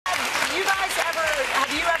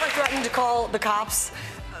threatened to call the cops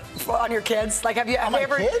on your kids? Like, have you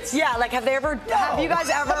ever? Kids? Yeah, like, have they ever? No. Have you guys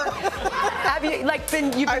ever? Have you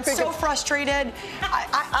been? You've been so frustrated.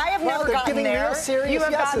 I have never gotten there. Real serious You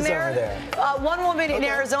have gotten there. over there. One woman in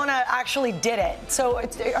Arizona actually did it. So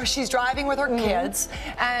she's driving with her kids,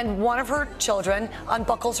 and one of her children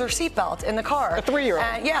unbuckles her seatbelt in the car. A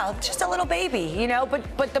 3-year-old. Yeah, just a little baby, you know.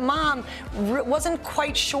 But the mom wasn't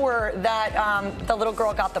quite sure that the little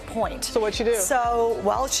girl got the point. So what'd she do? So,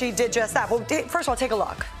 well, she did just that. Well, first of all, take a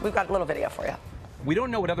look. We've got a little video for you. We don't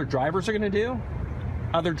know what other drivers are going to do.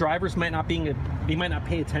 Other drivers might not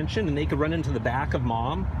pay attention, and they could run into the back of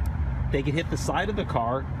mom. They could hit the side of the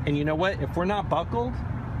car, and you know what? If we're not buckled,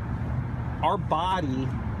 our body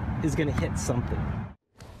is going to hit something.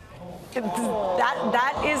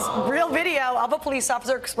 That is real video of a police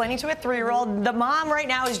officer explaining to a 3-year-old. The mom right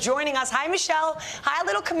now is joining us. Hi, Michelle. Hi,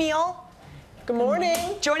 little Camille. Good morning.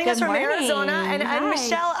 Joining us from Arizona. And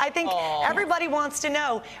Michelle, I think everybody wants to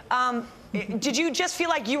know, did you just feel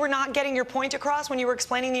like you were not getting your point across when you were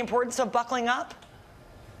explaining the importance of buckling up?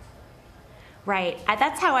 Right.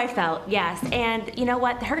 That's how I felt, yes. And you know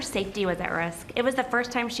what? Her safety was at risk. It was the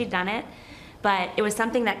first time she'd done it, but it was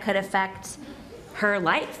something that could affect her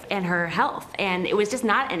life and her health. And it was just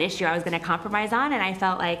not an issue I was going to compromise on. And I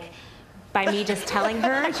felt like by me just telling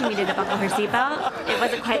her she needed to buckle her seatbelt, it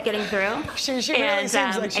wasn't quite getting through. She really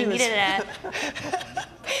seems like she was... needed a...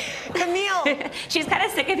 Camille! She's kind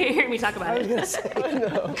of sick of hearing me talk about it. I was gonna say,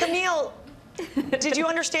 no. Camille, did you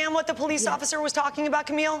understand what the police officer was talking about,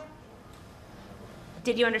 Camille?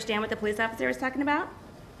 Did you understand what the police officer was talking about?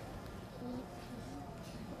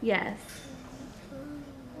 Yes.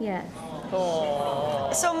 Yes.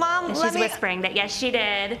 So, Mom, she's whispering that yes, she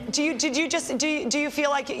did. Do you feel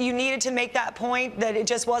like you needed to make that point that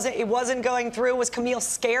it wasn't going through? Was Camille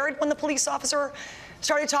scared when the police officer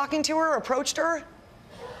started talking to her, approached her?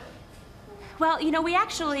 Well, you know,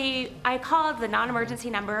 I called the non-emergency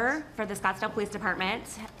number for the Scottsdale Police Department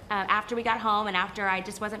after we got home and after I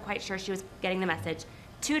just wasn't quite sure she was getting the message.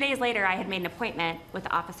 2 days later, I had made an appointment with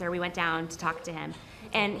the officer. We went down to talk to him.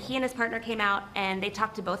 And he and his partner came out and they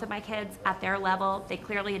talked to both of my kids at their level. They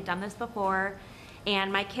clearly had done this before.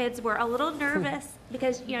 And my kids were a little nervous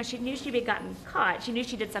because, you know, she knew she'd gotten caught. She knew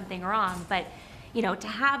she did something wrong. But, you know, to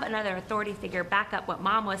have another authority figure back up what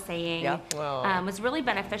Mom was saying was really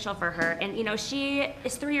beneficial for her. And, you know, she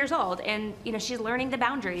is 3 years old and, you know, she's learning the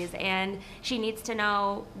boundaries and she needs to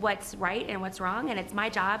know what's right and what's wrong. And it's my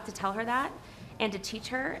job to tell her that and to teach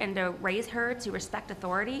her and to raise her to respect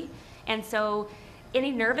authority. And so any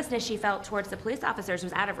nervousness she felt towards the police officers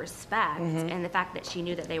was out of respect and the fact that she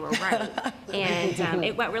knew that they were right. And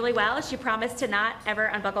it went really well. She promised to not ever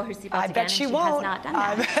unbuckle her seatbelt again. I bet she won't. Has not done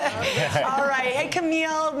that. All right. Hey,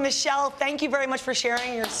 Camille, Michelle, thank you very much for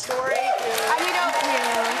sharing your story.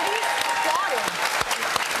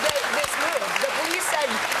 This move. The police said,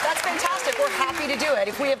 that's fantastic. We're happy to do it.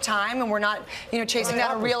 If we have time and we're not, you know, chasing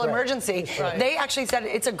down a real emergency. They actually said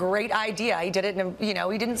it's a great idea. He did it, and you know,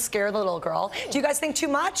 he didn't scare the little girl. Do you guys think too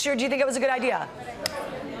much, or do you think it was a good idea?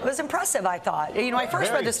 It was impressive, I thought. You know, I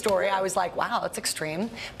first read the story, I was like, wow, that's extreme.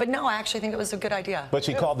 But no, I actually think it was a good idea. But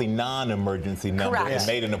she called the non-emergency number and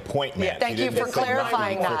made an appointment. Thank you for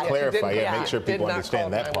clarifying that. Make sure people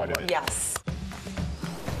understand that part of it. Yes.